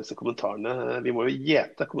en del av disse kommentarene. Vi må jo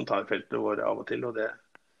gjete kommentarfeltene våre av og til, og det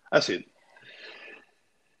er synd.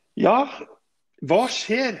 Ja, hva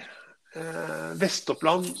skjer?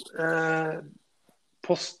 Vest-Oppland,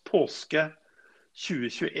 post påske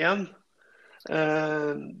 2021.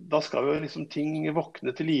 Da skal jo liksom ting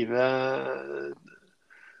våkne til live.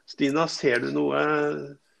 Stina, ser du noe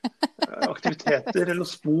aktiviteter eller noen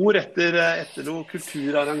spor etter noen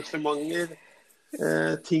kulturarrangementer?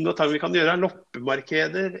 Ting og tang vi kan gjøre,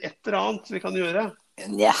 loppemarkeder, et eller annet vi kan gjøre?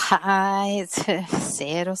 Ja, jeg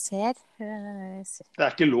ser og ser. Det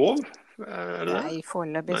er ikke lov? Er det? Nei,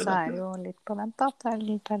 foreløpig så er det jo litt på vent da, til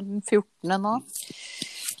den 14. nå.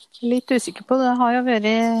 Litt usikker på, det har jo vært,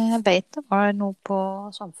 jeg vet det var noe på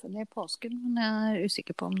Samfunnet i påsken, men jeg er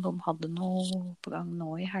usikker på om de hadde noe på gang nå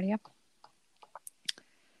i helgen.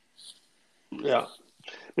 Ja.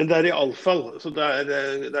 Men det er i alle fall, så det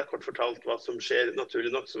er kort fortalt hva som skjer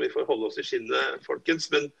naturlig nok, så vi får holde oss i skinnet, folkens.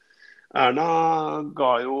 Men Erna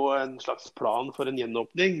ga jo en slags plan for en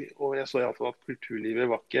gjenåpning, og jeg så i alle fall at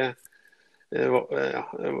kulturlivet var ikke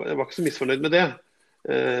så misfornøyd med det.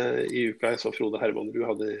 I uka jeg så Frode Hermanrud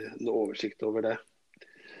hadde en oversikt over det.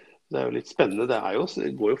 Det er jo litt spennende, det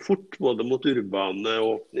går jo fort, både mot urbane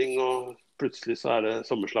åpning, og plutselig så er det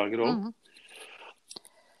sommerslager også. Mm.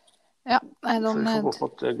 Ja, nei, Så jeg får håpe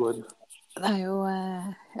at det går. Det er jo,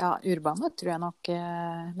 ja, urbane tror jeg nok,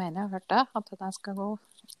 mener jeg har hørt det, at det skal gå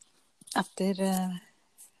etter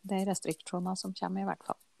de restriksjonene som kommer i hvert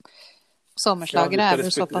fall. Sommerslagere er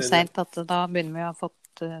jo såpass sent at da begynner vi å ha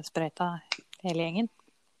fått sprøyta hele gjengen.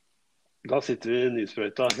 Da sitter vi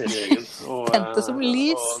nysprøyta hele gjengen Tente som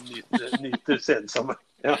lys. Og nyter sensommeren.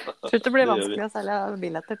 Ja, tror det blir vanskelig å selge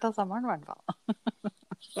billetter til sommeren i hvert fall.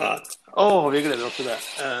 Ja. Vi gleder oss til det.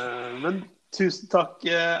 Men tusen takk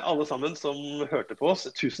alle sammen som hørte på oss.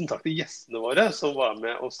 Tusen takk til gjestene våre som var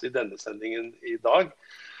med oss i denne sendingen i dag.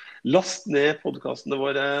 Last ned podcastene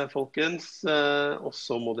våre, folkens, og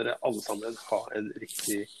så må dere alle sammen ha en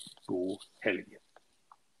riktig god helg.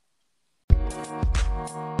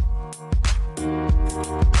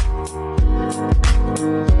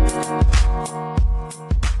 Thank you.